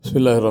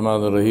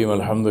Bismillahirrahmanirrahim.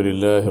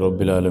 Alhamdulillahi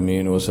Rabbil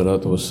Alameen. Wa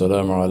salatu wa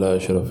salamu ala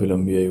ashrafil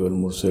anbiya wal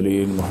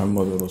mursaleen.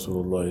 Muhammadur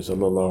Rasulullah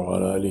sallallahu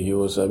alayhi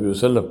wa sahbihi wa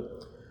sallam.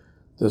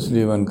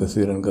 Tasliman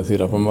kathiran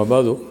kathira. Amma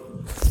ba'du.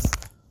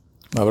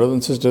 My brothers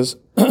and sisters,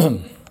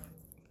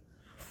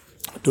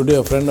 today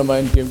a friend of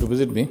mine came to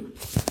visit me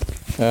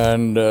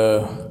and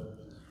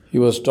he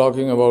was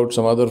talking about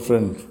some other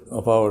friend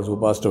of ours who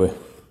passed away.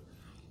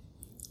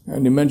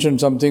 And he mentioned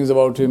some things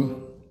about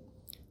him.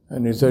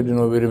 And he said,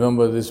 we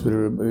remember this, we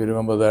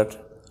remember that.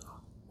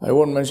 I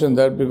won't mention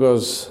that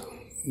because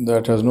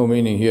that has no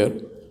meaning here.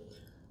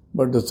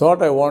 But the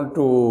thought I want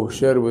to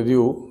share with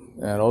you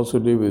and also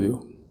leave with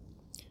you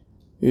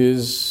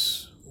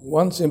is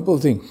one simple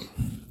thing.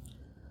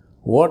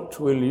 What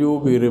will you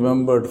be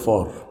remembered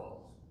for?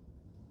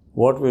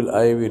 What will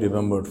I be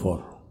remembered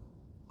for?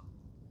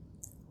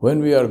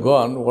 When we are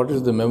gone, what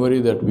is the memory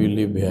that we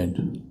leave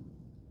behind?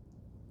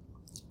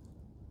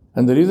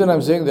 And the reason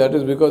I'm saying that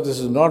is because this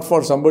is not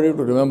for somebody to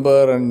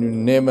remember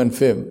and name and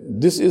fame.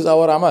 This is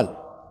our amal.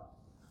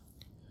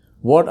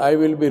 What I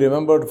will be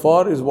remembered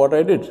for is what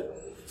I did.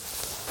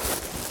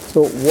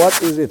 So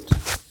what is it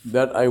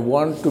that I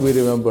want to be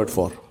remembered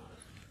for?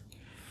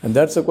 And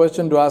that's a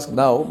question to ask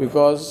now,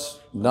 because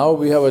now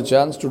we have a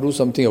chance to do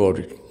something about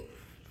it.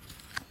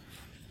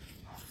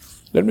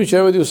 Let me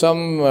share with you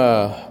some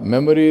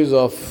memories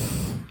of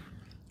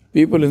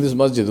people in this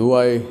masjid who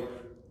I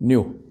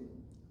knew.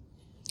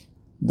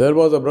 There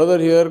was a brother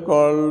here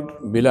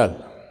called Bilal.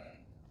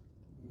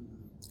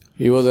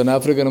 He was an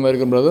African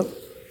American brother.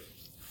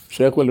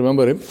 Sheikh will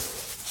remember him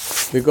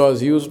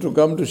because he used to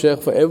come to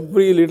Sheikh for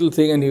every little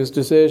thing and he used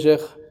to say,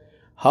 Sheikh,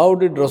 how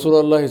did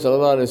Rasulullah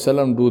sallallahu alaihi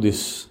wasallam do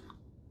this?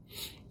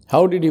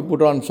 How did he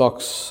put on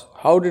socks?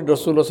 How did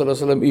Rasulullah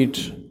sallallahu alaihi wasallam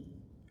eat?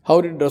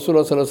 How did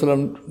Rasulullah sallallahu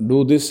alaihi wasallam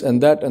do this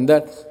and that and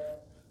that?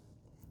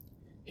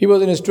 He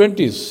was in his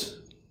 20s,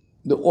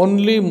 the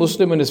only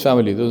Muslim in his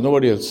family. There was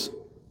nobody else.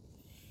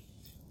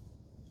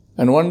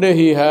 And one day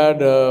he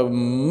had a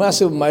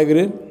massive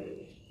migraine.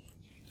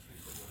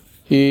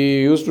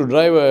 He used to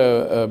drive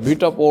a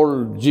beat-up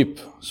old Jeep,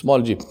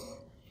 small Jeep.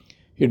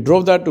 He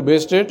drove that to Bay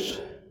State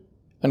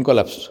and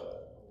collapsed.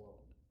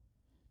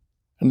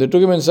 And they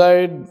took him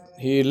inside.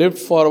 He lived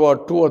for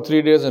about 2 or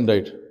 3 days and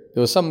died.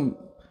 There was some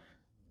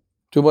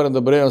tumor in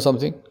the brain or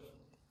something.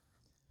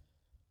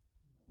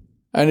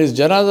 And his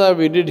janazah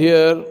we did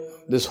here,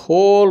 this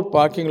whole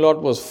parking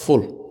lot was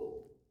full.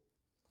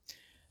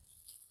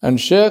 And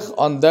Sheikh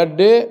on that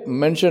day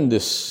mentioned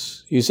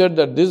this. He said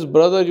that this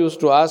brother used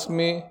to ask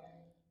me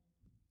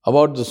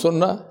about the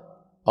sunnah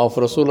of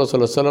Rasulullah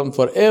sallallahu alaihi wasallam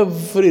for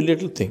every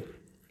little thing.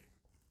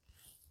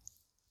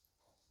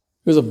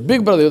 He was a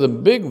big brother. He was a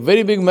big,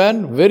 very big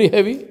man, very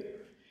heavy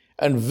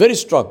and very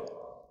strong.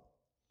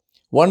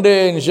 One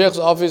day in Sheikh's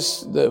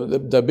office,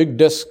 the big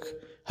desk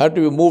had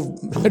to be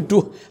moved.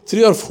 2,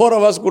 3 or 4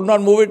 of us could not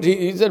move it.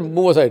 He said,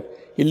 move aside.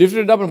 He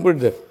lifted it up and put it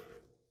there.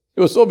 It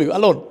was so big,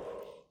 alone.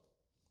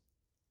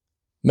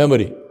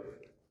 Memory.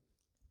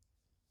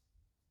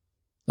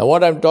 Now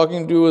what I'm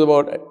talking to you is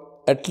about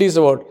at least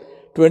about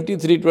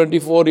 23,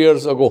 24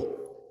 years ago.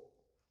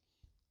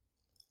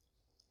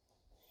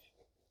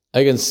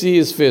 I can see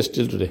his face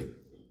till today.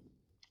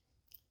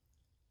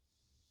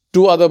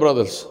 2 other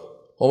brothers,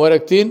 Omar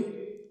Akhtin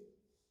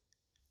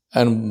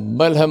and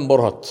Malham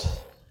Borhat.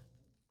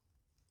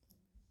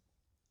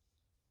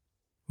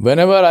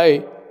 Whenever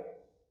I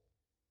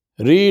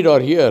read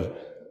or hear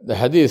the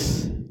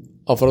hadith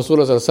of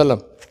Rasulullah sallallahu alaihi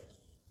wasallam,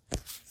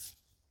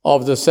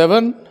 of the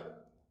 7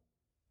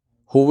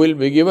 who will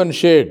be given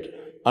shade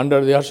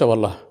under the arsh of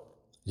Allah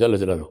Jalla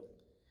Jalaluhu.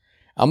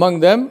 Among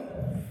them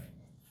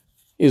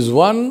is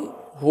one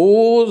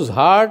whose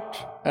heart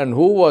and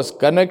who was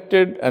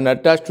connected and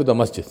attached to the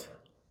masjid.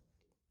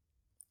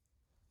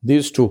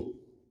 These 2.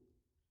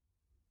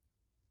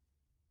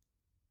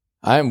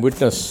 I am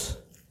witness.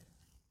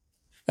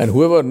 And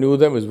whoever knew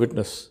them is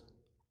witness.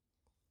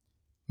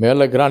 May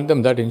Allah grant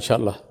them that,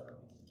 inshallah.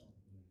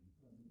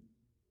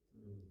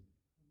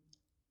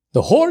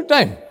 The whole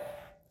time,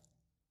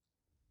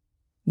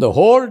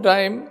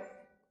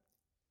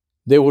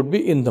 they would be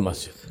in the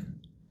masjid.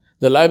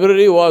 The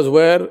library was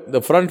where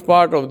the front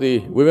part of the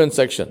women's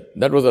section,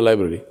 that was the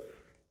library.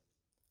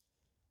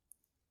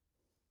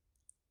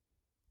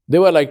 They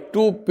were like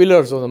 2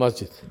 pillars of the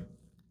masjid.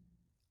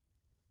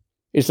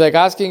 It's like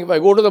asking, if I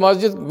go to the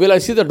masjid, will I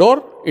see the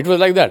door? It was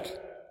like that.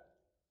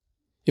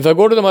 If I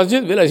go to the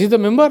masjid, will I see the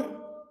mimbar?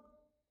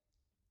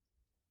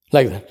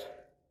 Like that.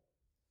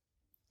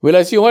 Will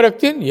I see Umar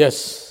Akhtin?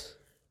 Yes.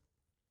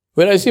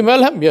 Will I see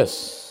Malham?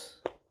 Yes.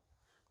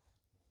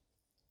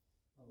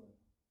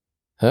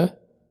 Huh?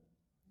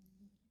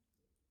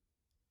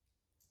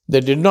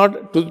 They did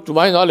not, to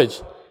my knowledge,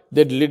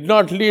 they did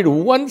not lead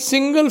one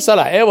single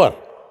salah ever.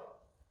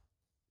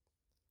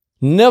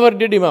 Never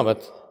did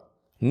imamat.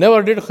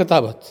 Never did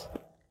khitabat.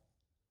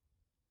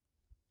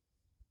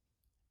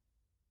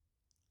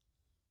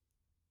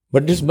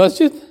 But this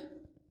masjid,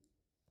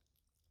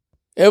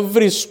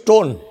 every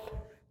stone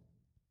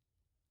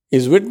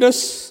is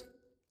witness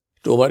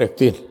to Umar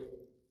Akhtin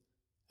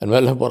and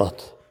Malham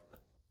Borhat.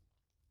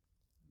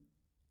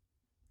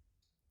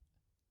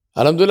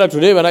 Alhamdulillah,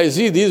 today when I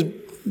see these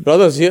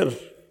brothers here,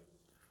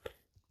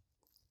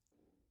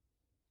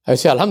 I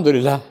say,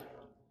 Alhamdulillah,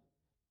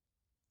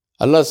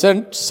 Allah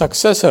sent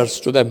successors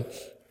to them.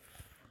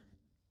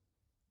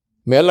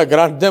 May Allah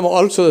grant them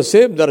also the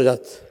same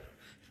darajat.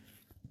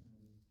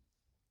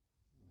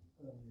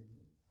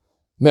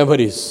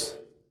 Memories.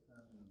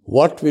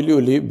 What will you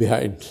leave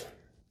behind?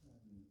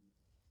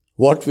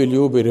 What will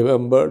you be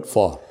remembered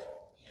for?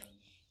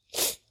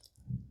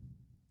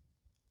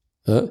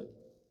 Huh?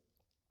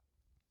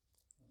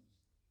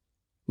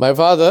 My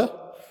father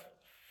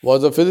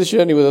was a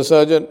physician, he was a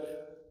surgeon.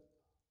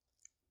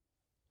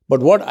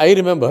 But what I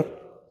remember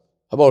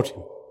about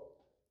him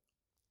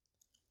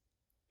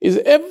is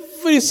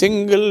every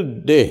single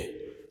day,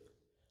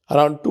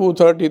 around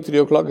 2:30, 3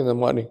 o'clock in the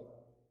morning,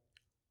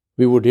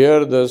 we would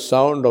hear the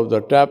sound of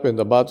the tap in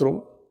the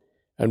bathroom,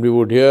 and we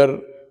would hear,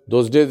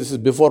 those days, this is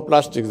before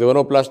plastics, there were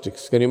no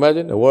plastics. Can you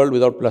imagine? A world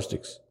without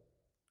plastics.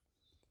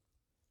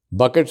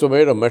 Buckets were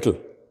made of metal.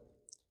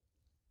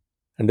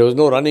 And there was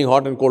no running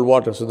hot and cold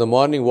water, so in the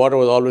morning water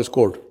was always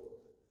cold.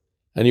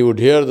 And you would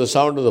hear the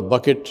sound of the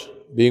bucket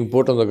being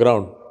put on the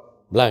ground,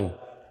 blank.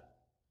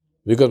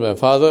 Because my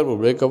father would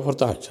wake up for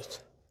tahajjud.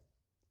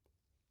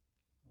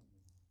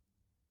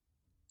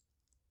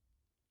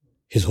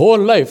 His whole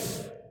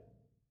life,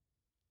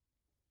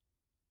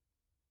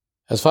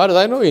 as far as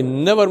I know, he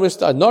never missed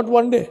tahajjud, not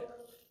one day.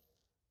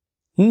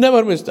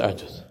 Never missed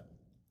tahajjud.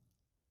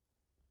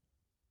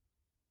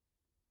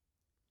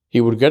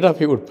 He would get up,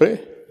 he would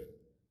pray,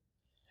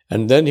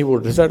 and then he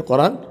would recite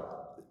Quran,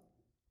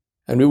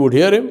 and we would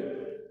hear him.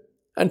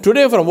 And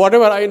today, from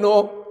whatever I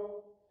know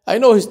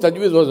his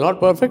tajweed was not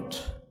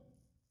perfect.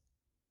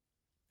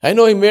 I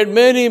know he made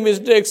many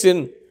mistakes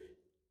in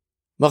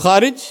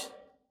makharij.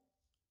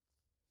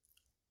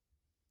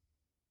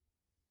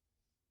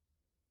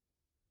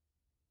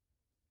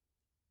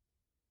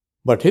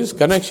 But his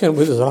connection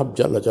with his Rabb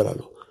Jalla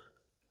Jalaluhu.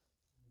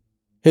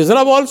 His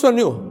Rabb also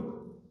knew,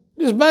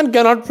 this man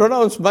cannot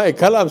pronounce my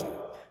kalams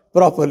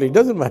properly.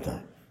 Doesn't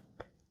matter.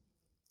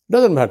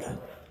 Doesn't matter.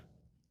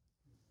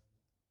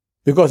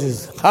 Because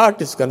his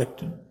heart is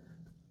connected.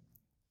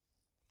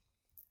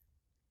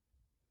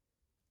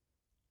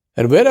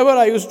 And wherever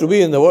I used to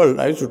be in the world,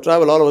 I used to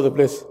travel all over the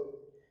place.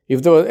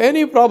 If there was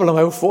any problem,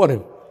 I would phone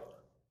him.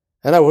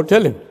 And I would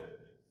tell him,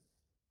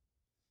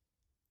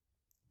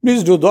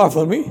 please do dua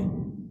for me.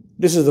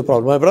 This is the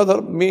problem. My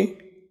brother, me,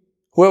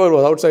 whoever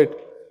was outside.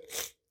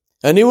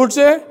 And he would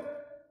say,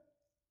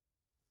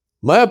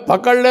 मैं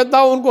पकड़ लेता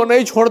हूं उनको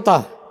नहीं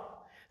छोड़ता,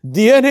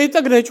 दिए नहीं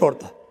तक नहीं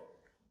छोड़ता.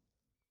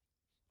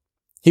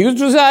 He used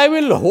to say, I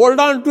will hold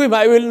on to him,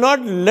 I will not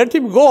let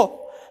him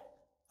go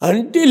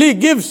until he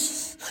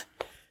gives.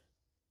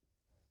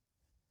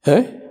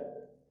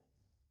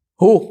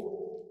 Who?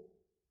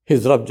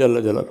 His Rabb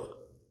Jalla Jalaluhu.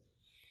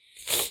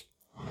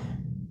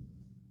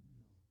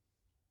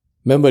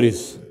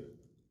 Memories.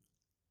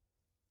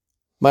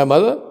 My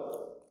mother,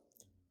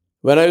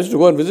 when I used to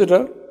go and visit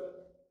her,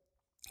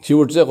 she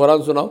would say,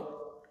 Quran sunao.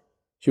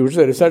 She would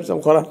say, recite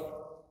some Quran.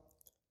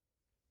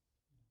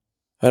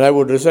 And I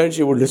would recite,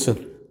 she would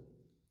listen.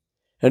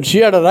 And she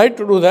had a right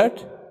to do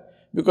that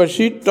because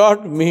she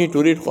taught me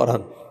to read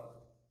Quran.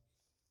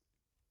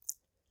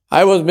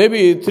 I was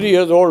maybe 3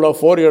 years old or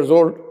 4 years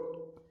old.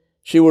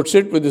 She would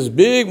sit with this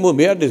big,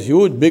 we had this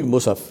huge big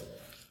mushaf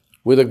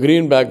with a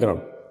green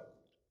background.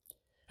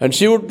 And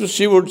she would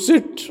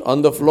sit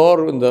on the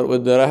floor with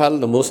the rahal,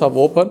 the mushaf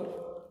open.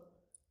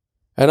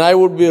 And I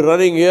would be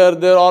running here,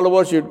 there, all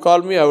over. She would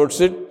call me, I would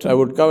sit, I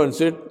would come and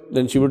sit.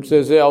 Then she would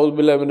say, A'udhu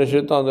billahi minash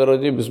shaitanir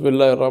rajim,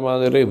 Bismillahir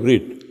Rahmanir Rahim,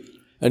 read.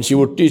 And she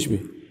would teach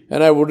me.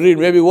 And I would read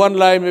maybe one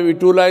line, maybe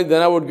 2 lines,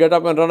 then I would get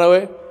up and run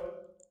away.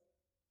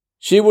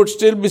 She would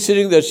still be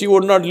sitting there, she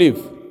would not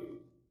leave.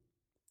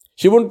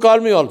 She wouldn't call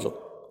me also.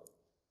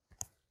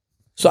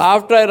 So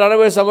after I run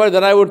away somewhere,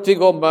 then I would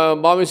think, oh, my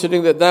mom is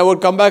sitting there. Then I would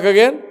come back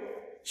again.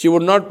 She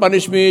would not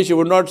punish me, she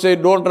would not say,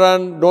 don't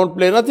run, don't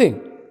play, nothing.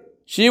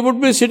 She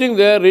would be sitting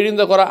there reading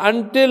the Quran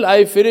until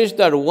I finished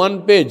that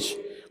one page.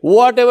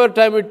 Whatever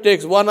time it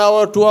takes, 1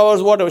 hour, 2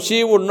 hours, whatever.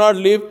 She would not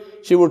leave.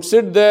 She would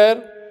sit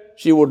there.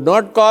 She would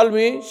not call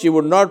me. She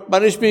would not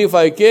punish me if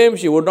I came.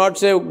 She would not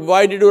say,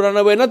 why did you run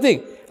away?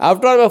 Nothing.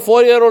 After all, I'm a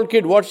 4-year-old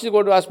kid. What is she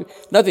going to ask me?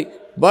 Nothing.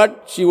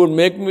 But she would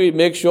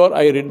make sure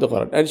I read the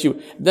Quran. And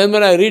then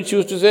when I read, she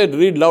used to say,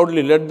 read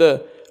loudly. Let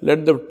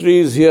the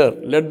trees hear.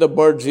 Let the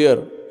birds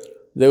hear.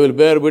 They will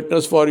bear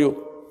witness for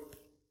you.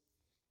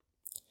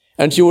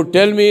 And she would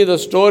tell me the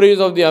stories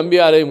of the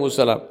Anbiya alayhimus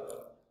salam.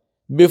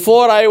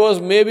 Before I was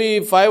maybe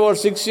 5 or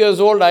 6 years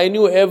old, I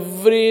knew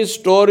every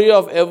story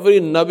of every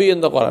Nabi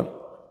in the Quran.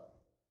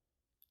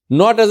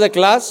 Not as a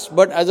class,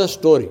 but as a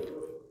story.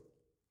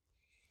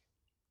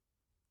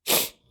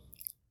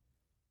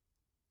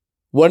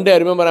 One day I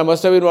remember I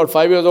must have been about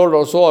 5 years old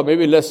or so, or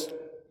maybe less.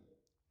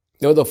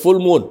 There was a full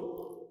moon.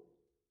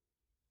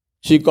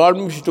 She called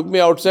me, she took me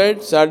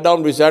outside, sat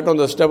down, we sat on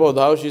the step of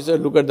the house. She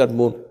said, look at that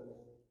moon.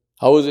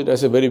 How is it? I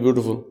said, very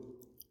beautiful.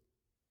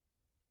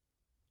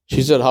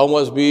 She said, how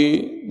must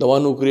be the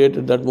one who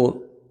created that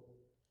moon?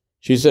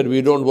 She said,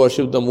 we don't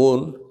worship the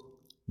moon.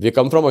 We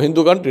come from a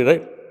Hindu country,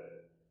 right?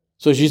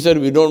 So she said,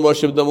 we don't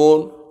worship the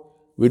moon.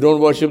 We don't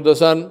worship the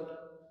sun.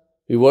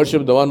 We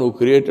worship the one who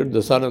created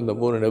the sun and the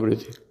moon and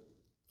everything.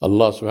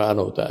 Allah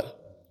subhanahu wa ta'ala.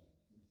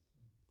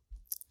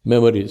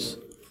 Memories.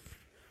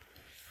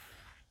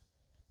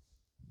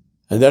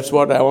 And that's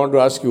what I want to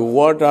ask you.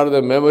 What are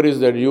the memories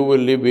that you will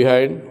leave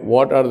behind?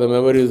 What are the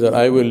memories that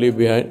I will leave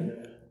behind?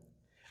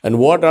 And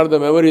what are the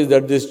memories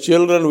that these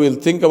children will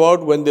think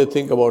about when they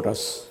think about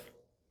us?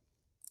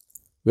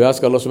 We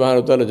ask Allah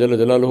subhanahu wa ta'ala Jalla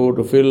Jalaluhu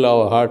to fill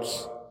our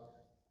hearts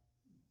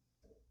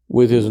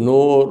with His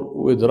Noor,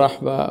 with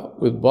Rahmah,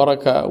 with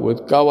Barakah,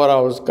 with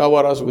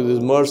cover us with His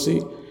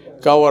mercy,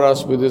 cover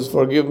us with His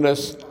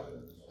forgiveness,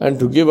 and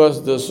to give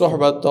us the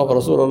suhbat of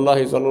Rasulullah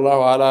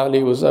sallallahu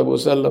alaihi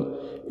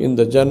wasallam in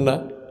the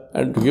Jannah,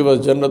 and to give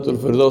us Jannatul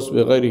Firdaus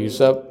bi ghairi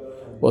hisab.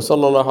 Wa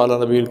sallallahu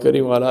ala nabiyil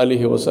kareem wa ala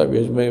alihi wa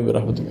sahbihi ajma'in bi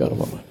rahmatika ya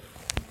rabbal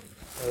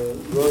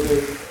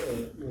Brother,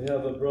 we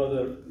have a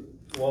brother,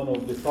 one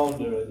of the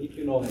founders, if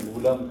you know him,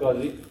 Ghulam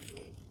Qazi,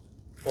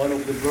 one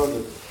of the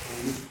brothers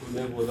who used to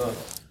live with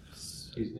us.